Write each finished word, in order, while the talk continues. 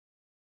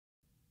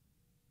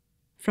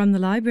From the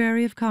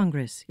Library of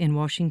Congress in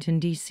Washington,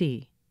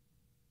 D.C.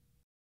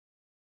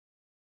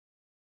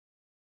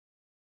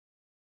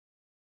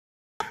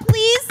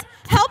 Please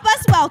help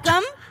us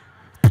welcome,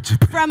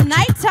 from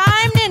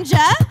Nighttime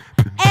Ninja,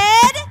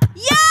 Ed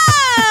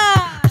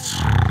Young!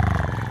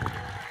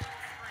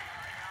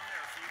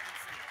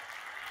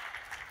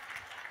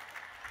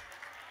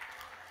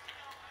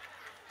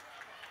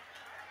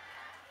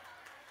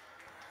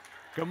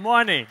 Good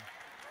morning.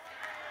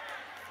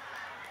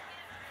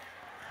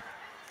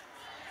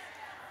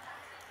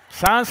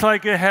 Sounds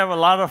like you have a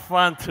lot of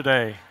fun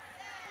today.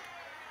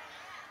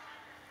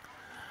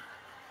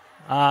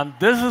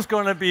 This is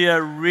going to be a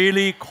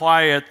really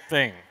quiet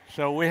thing,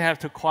 so we have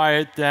to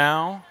quiet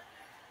down.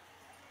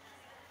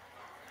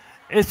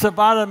 It's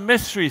about a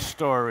mystery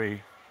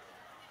story.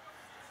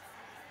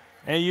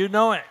 And you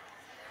know,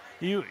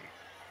 you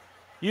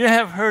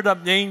have heard of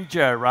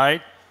Ninja,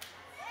 right?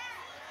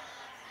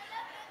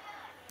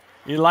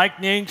 You like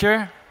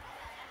Ninja?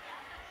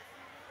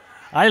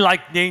 I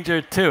like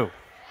Ninja too.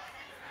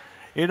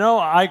 You know,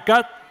 I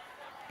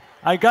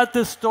got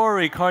this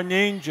story called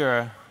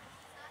Ninja.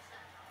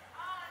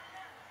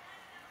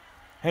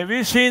 Have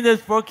you seen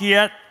this book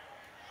yet?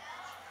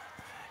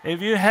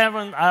 If you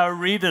haven't, I'll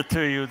read it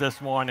to you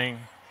this morning.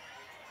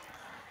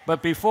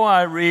 But before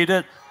I read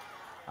it,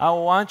 I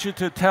want you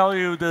to tell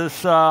you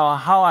this,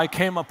 how I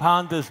came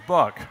upon this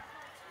book.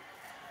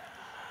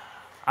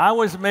 I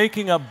was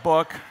making a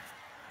book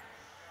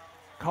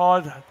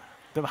called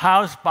The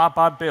House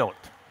Baba Built.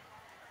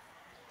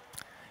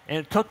 And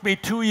it took me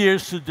 2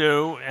 years to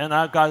do, and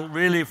I got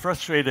really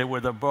frustrated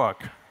with the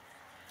book.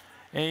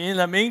 And in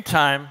the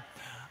meantime,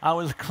 I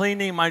was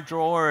cleaning my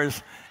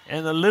drawers,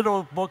 and a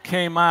little book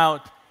came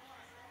out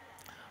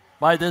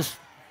by this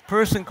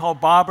person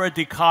called Barbara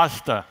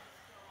DeCosta.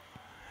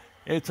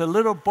 It's a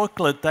little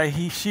booklet that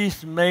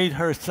she's made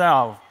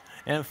herself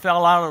and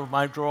fell out of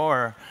my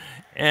drawer.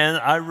 And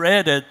I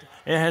read it.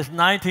 It has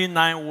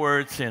 99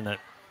 words in it.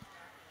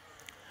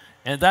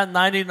 And that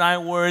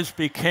 99 words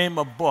became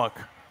a book.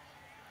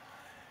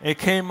 It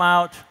came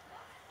out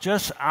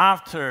just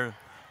after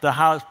The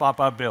House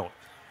Baba Built.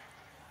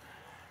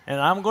 And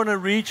I'm going to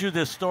read you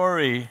the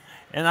story,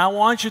 and I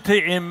want you to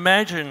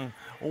imagine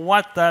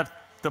what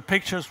the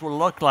pictures will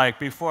look like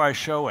before I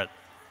show it.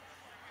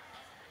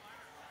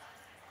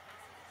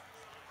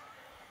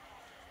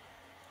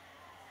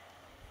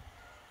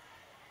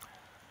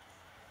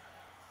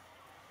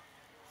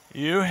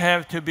 You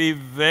have to be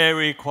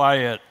very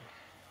quiet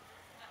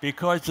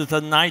because it's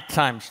a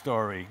nighttime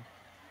story.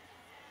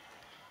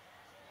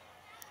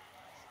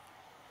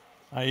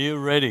 Are you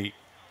ready?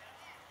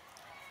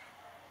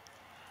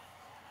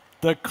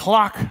 The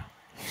clock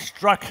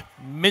struck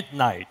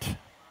midnight.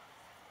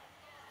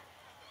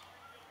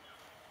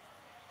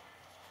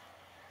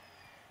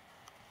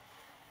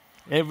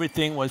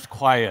 Everything was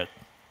quiet.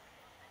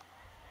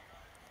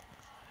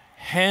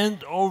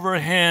 Hand over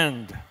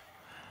hand,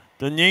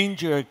 the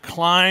ninja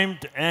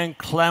climbed and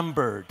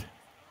clambered.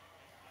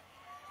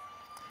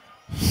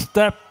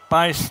 Step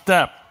by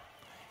step,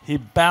 he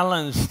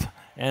balanced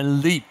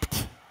and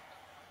leaped.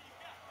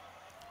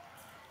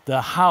 The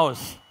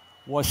house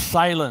was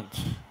silent.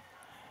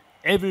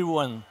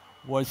 Everyone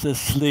was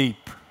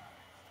asleep.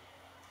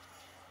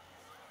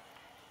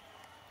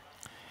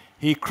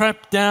 He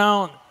crept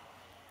down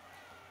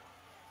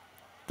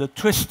the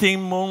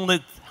twisting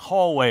moonlit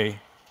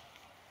hallway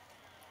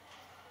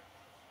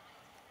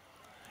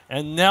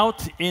and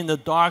knelt in the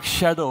dark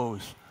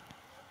shadows,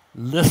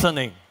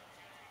 listening.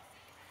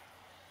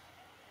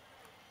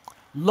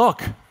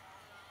 Look,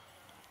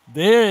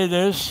 there it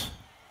is.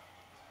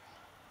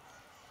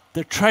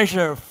 The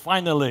treasure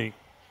finally.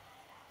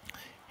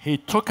 He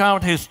took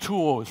out his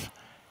tools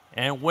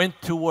and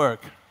went to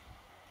work.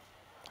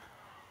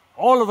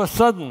 All of a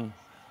sudden,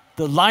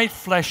 the light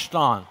flashed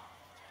on.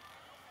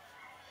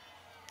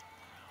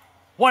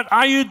 "What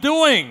are you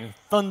doing?"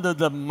 thundered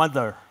the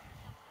mother.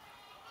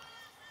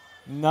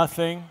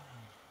 "Nothing."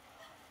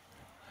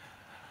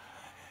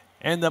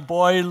 And the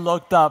boy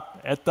looked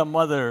up at the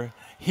mother.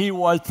 He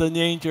was the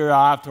ninja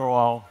after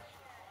all.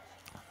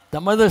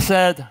 The mother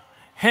said,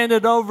 "Hand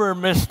it over,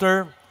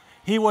 mister.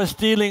 He was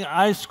stealing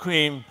ice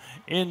cream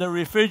in the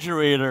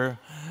refrigerator.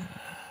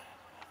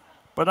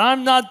 But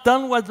I'm not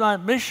done with my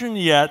mission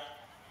yet."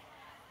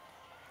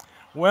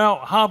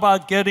 "Well, how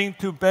about getting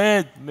to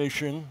bed,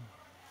 mission?"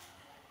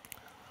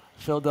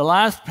 So the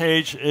last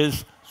page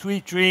is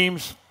Sweet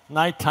Dreams,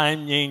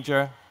 Nighttime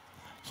Ninja.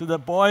 So the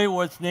boy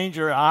was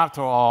ninja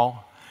after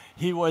all.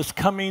 He was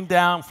coming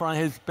down from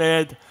his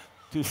bed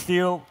to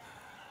steal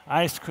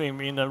ice cream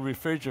in the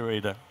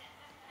refrigerator.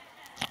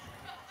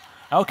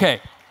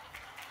 Okay.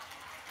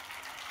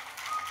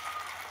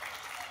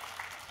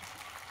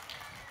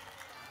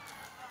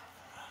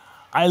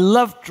 I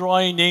love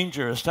drawing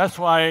ninjas. That's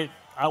why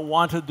I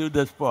want to do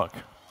this book.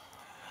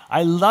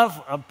 I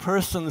love a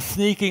person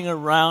sneaking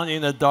around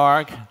in the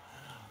dark,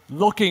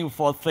 looking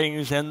for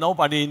things, and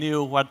nobody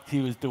knew what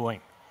he was doing.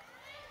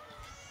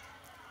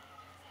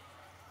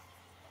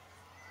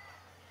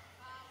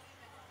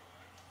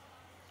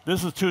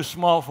 This is too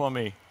small for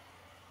me.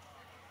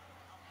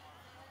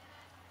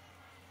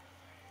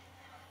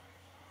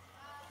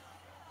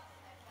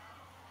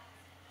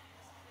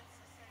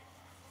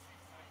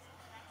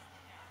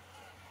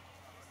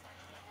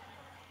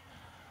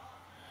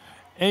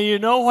 And you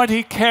know what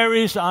he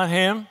carries on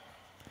him?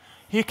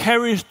 He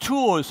carries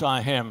tools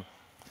on him,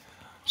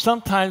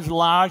 sometimes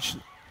large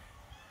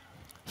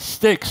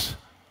sticks,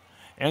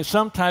 and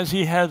sometimes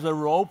he has a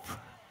rope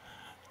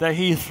that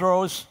he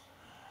throws,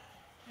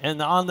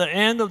 and on the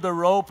end of the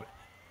rope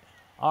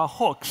are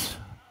hooks.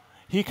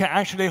 He can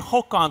actually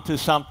hook onto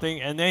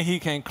something, and then he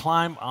can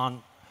climb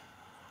on.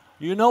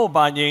 You know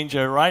about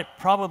ninja, right?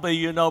 Probably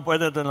you know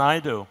better than I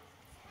do.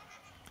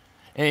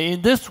 And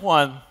in this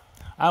one,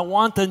 I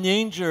want the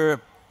ninja,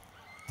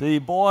 the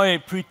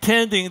boy,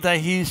 pretending that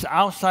he's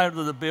outside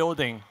of the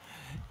building,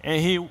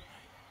 and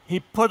he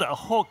put a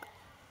hook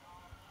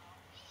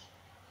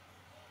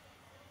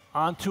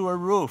onto a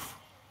roof.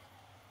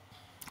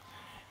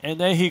 And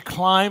then he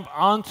climbed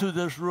onto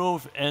this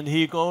roof, and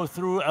he go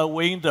through a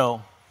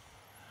window.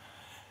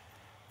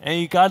 And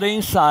he got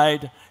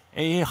inside,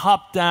 and he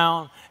hopped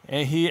down,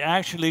 and he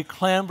actually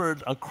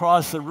clambered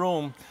across the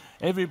room.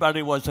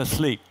 Everybody was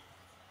asleep.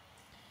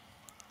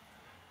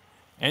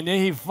 And then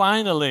he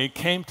finally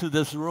came to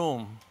this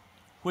room,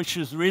 which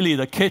is really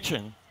the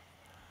kitchen.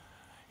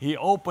 He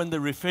opened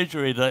the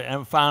refrigerator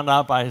and found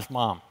out by his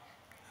mom.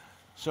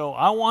 So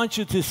I want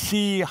you to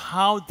see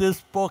how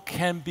this book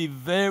can be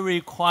very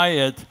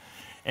quiet,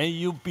 and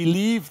you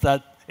believe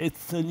that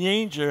it's the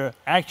ninja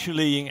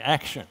actually in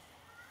action.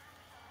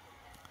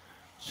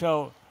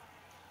 So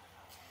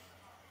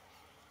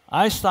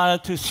I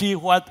started to see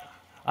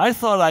I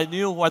thought I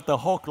knew what the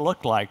hook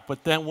looked like,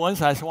 but then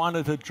once I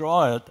wanted to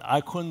draw it,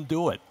 I couldn't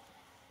do it.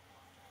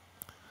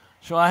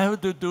 So I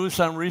had to do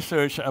some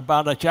research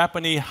about a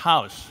Japanese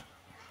house.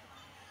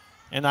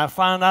 And I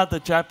found out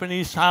the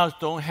Japanese house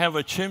don't have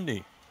a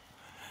chimney.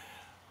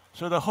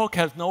 So the hook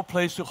has no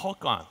place to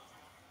hook on.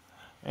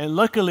 And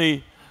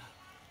luckily,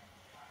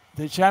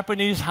 the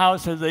Japanese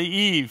house has an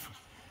eave,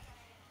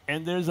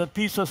 and there's a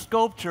piece of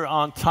sculpture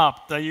on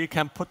top that you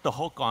can put the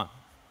hook on.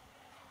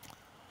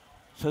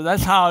 So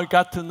that's how I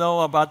got to know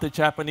about the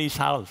Japanese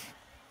house.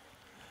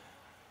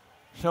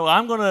 So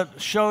I'm going to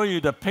show you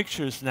the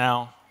pictures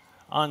now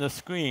on the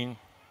screen,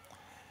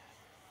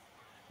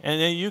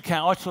 and then you can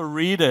also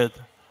read it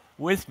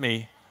with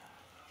me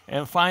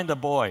and find the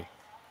boy.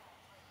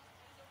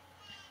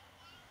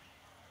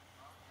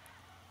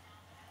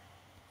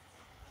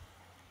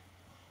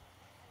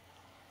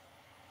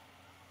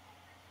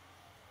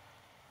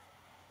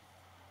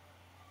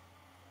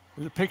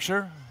 The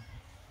picture?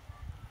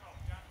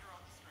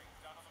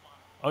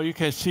 Oh, you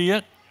can see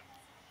it?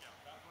 Yeah,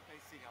 that's what they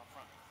see out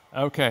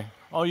front. Okay.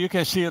 Oh, you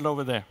can see it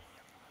over there.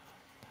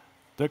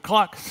 The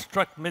clock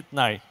struck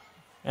midnight,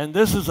 and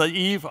this is the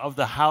eve of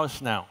the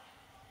house now.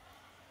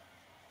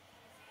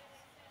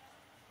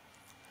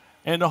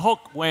 And the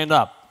hook went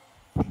up.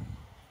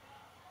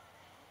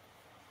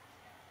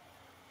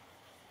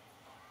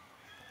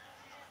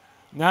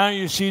 Now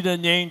you see the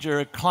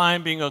ninja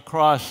climbing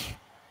across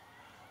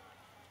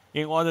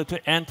in order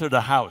to enter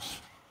the house.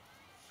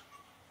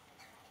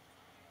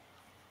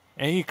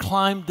 And he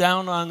climbed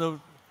down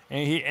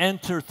and he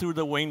entered through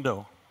the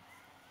window.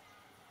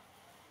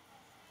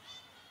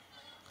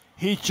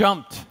 He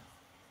jumped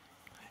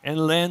and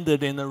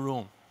landed in the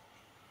room.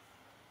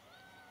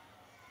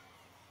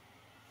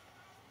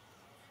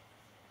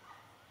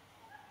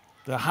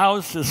 The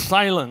house is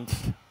silent.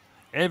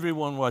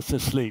 Everyone was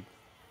asleep.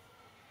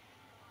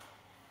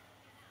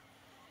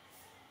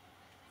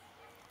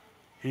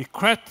 He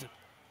crept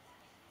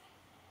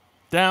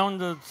down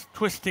the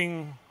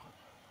twisting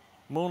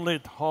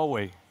moonlit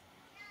hallway.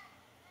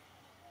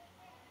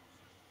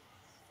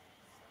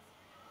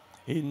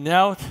 He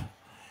knelt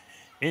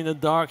in the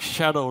dark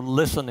shadow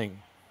listening.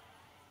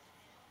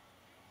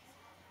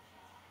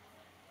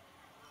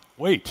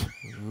 Wait,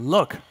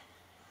 look.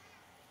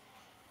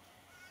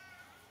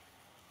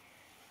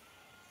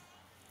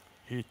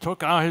 He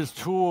took out his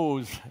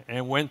tools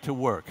and went to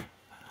work.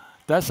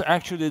 That's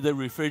actually the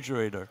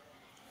refrigerator.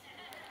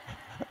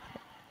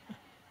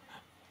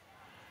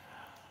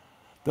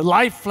 The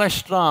light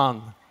flashed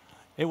on.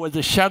 It was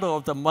the shadow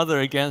of the mother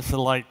against the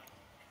light.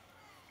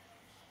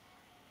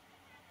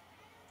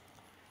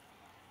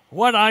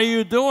 "What are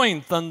you doing?"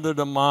 thundered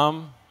the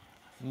mom.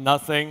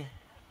 "Nothing."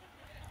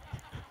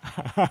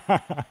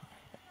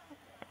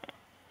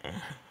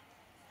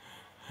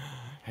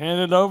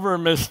 "Hand it over,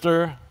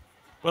 mister.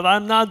 But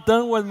I'm not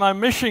done with my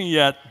mission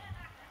yet."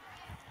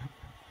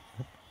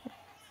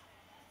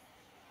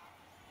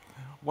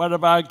 "What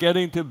about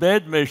getting to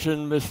bed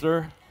mission,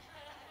 mister?"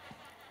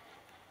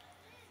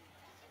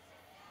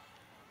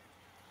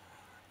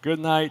 "Good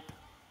night,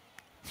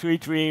 sweet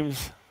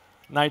dreams,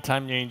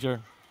 nighttime ninja."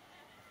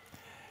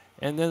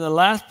 And then the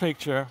last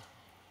picture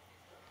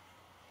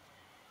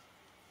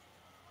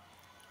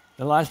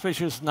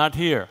is not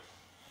here.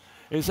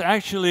 It's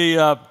actually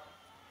a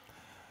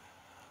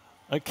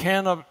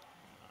can of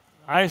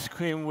ice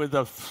cream with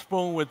a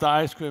spoon with the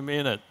ice cream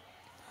in it.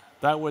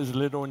 That was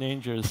Little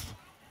Ninjas.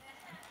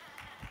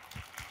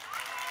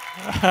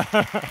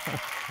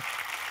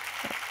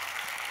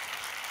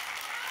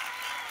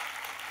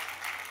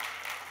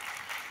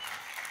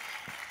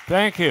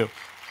 Thank you.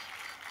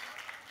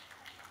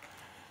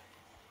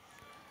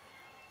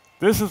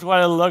 This is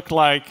what it looked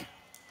like.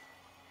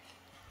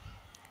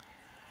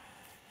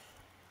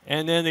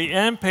 And then the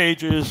end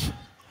pages,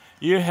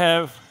 you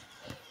have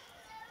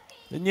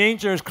the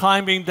ninjas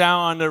climbing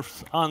down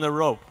on the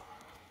rope.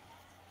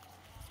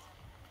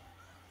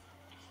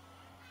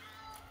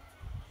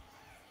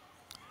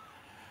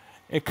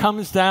 It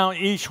comes down,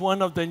 each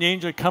one of the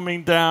ninja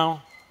coming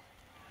down.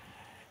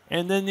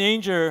 And the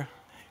ninja,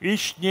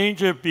 each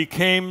ninja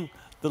became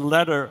the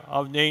letter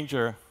of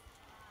ninja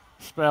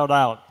spelled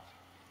out.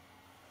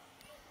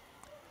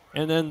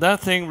 And then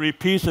that thing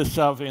repeats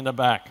itself in the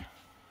back.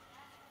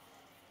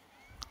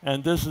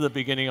 And this is the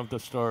beginning of the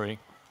story.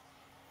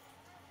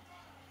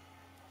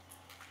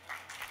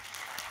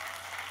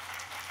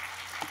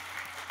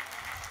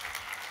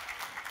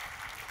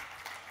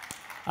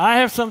 I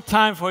have some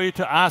time for you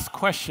to ask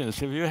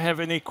questions, if you have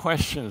any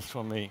questions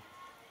for me.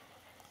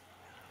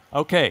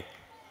 Okay,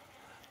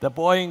 the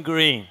boy in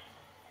green.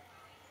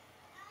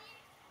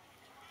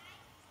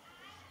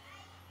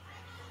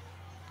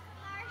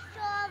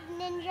 Commercial of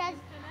ninjas,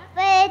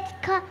 but it's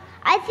called,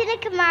 I've seen a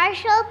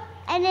commercial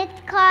and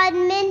it's called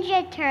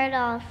Ninja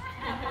Turtles.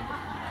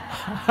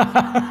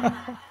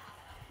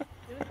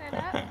 Look that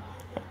up.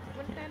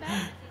 Look that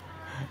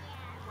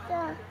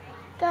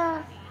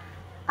up.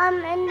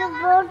 In the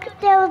book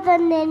there was a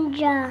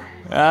ninja.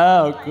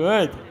 Oh,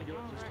 good.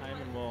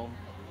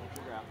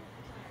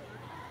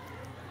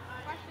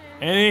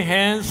 Any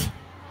hands?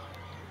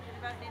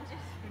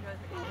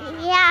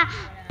 Yeah,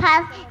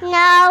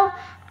 no,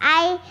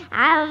 I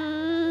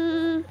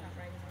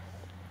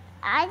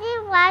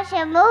didn't watch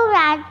a movie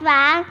last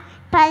night,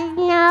 but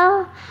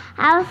no,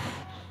 I was.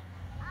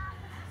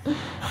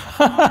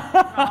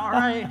 All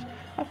right.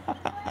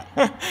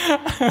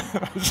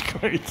 That's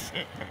great.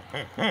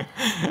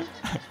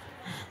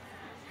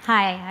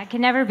 Hi, I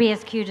can never be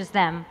as cute as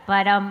them,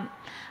 but I'm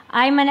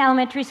an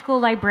elementary school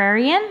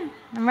librarian.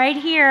 I'm right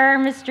here,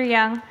 Mr.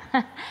 Young.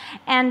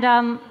 And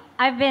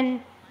I've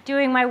been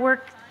doing my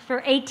work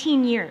for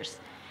 18 years.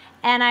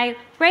 And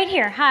right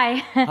here, hi.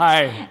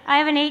 Hi. I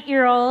have an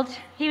 8-year-old.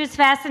 He was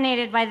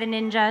fascinated by the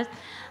ninjas.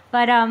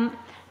 But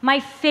my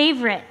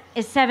favorite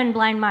is Seven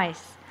Blind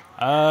Mice.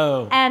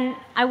 Oh. And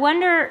I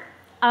wonder,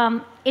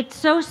 it's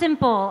so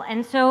simple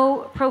and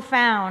so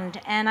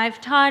profound, and I've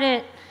taught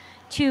it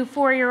to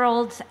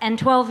 4-year-olds and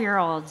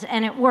 12-year-olds,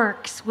 and it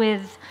works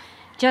with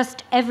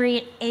just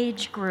every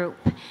age group.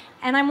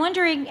 And I'm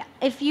wondering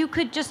if you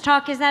could just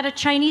talk, is that a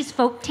Chinese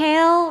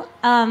folktale?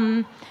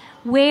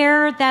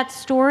 Where that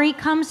story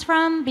comes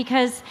from?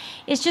 Because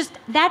it's just,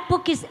 that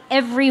book is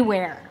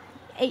everywhere.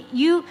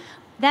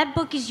 That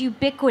book is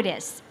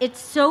ubiquitous. It's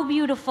so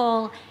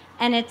beautiful,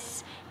 and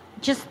it's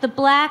just the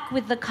black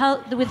with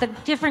the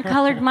different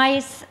colored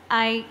mice.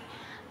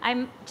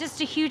 I'm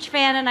just a huge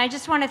fan, and I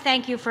just want to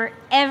thank you for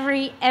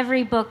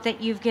every book that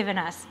you've given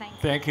us.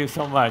 Thank you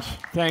so much.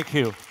 Thank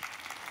you.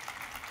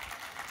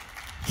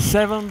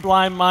 Seven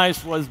Blind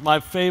Mice was my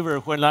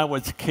favorite when I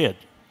was a kid.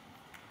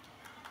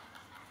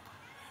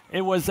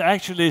 It was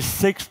actually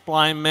 6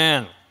 blind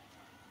men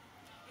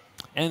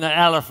and an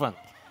elephant.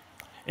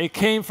 It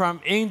came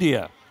from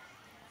India.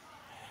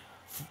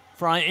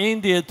 From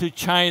India to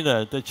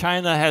China.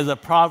 China has a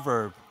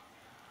proverb,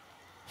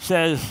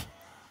 says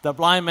the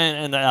blind man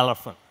and the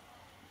elephant.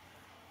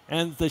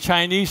 And the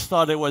Chinese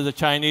thought it was a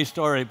Chinese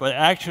story, but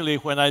actually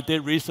when I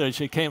did research,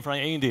 it came from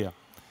India.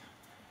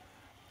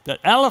 The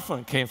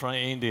elephant came from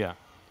India.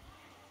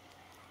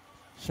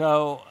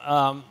 So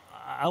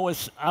I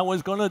was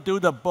going to do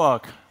the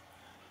book,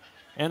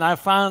 and I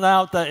found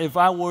out that if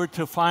I were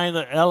to find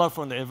an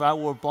elephant, if I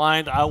were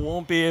blind, I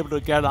won't be able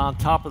to get on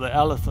top of the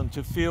elephant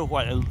to feel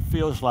what it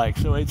feels like.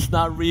 So it's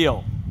not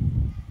real.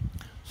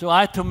 So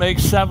I had to make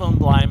 7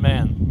 blind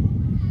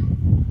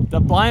men. The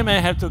blind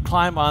man had to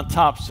climb on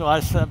top, so I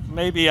said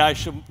maybe I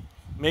should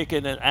make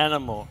it an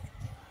animal.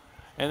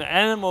 An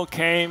animal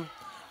came.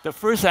 The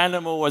first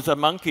animal was a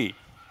monkey,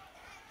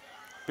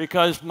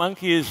 because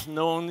monkey is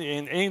known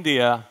in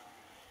India.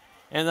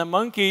 And the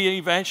monkey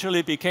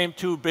eventually became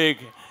too big,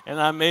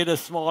 and I made it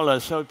smaller,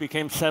 so it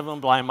became 7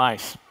 blind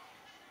mice.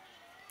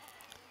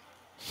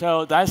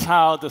 So that's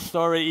how the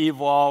story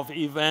evolved.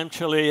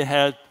 Eventually it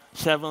had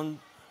seven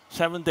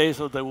days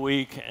of the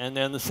week, and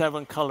then the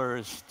 7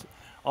 colors.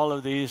 All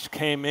of these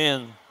came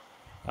in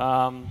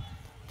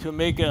to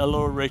make it a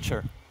little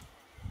richer.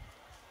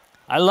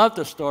 I love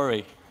the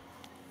story,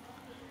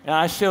 and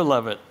I still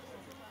love it.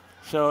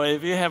 So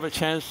if you have a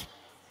chance,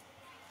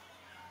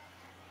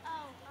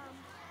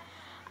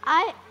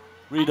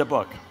 read the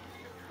book.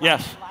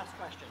 Yes. Last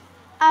question.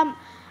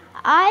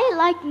 I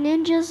like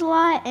ninjas a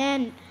lot,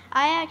 and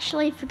I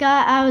actually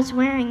forgot I was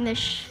wearing this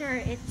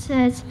shirt. It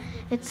says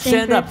it's sacred.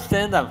 Stand up,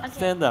 stand up, Okay.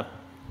 stand up.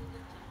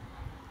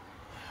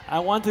 I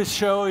want to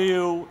show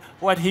you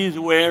what he's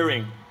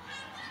wearing.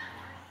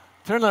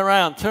 Turn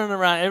around, turn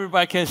around.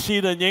 Everybody can see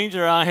the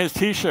ninja on his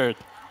t-shirt.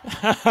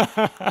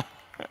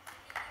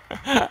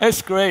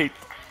 That's great.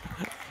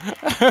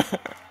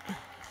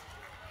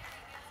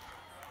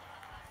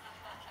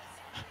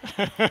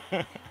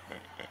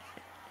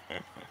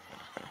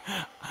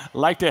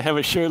 like to have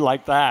a shirt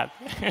like that.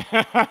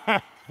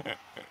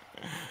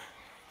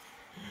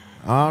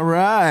 All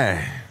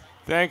right.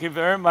 Thank you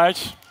very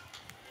much.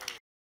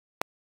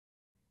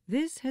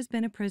 This has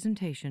been a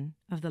presentation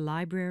of the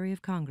Library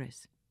of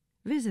Congress.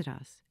 Visit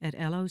us at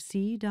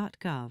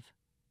loc.gov.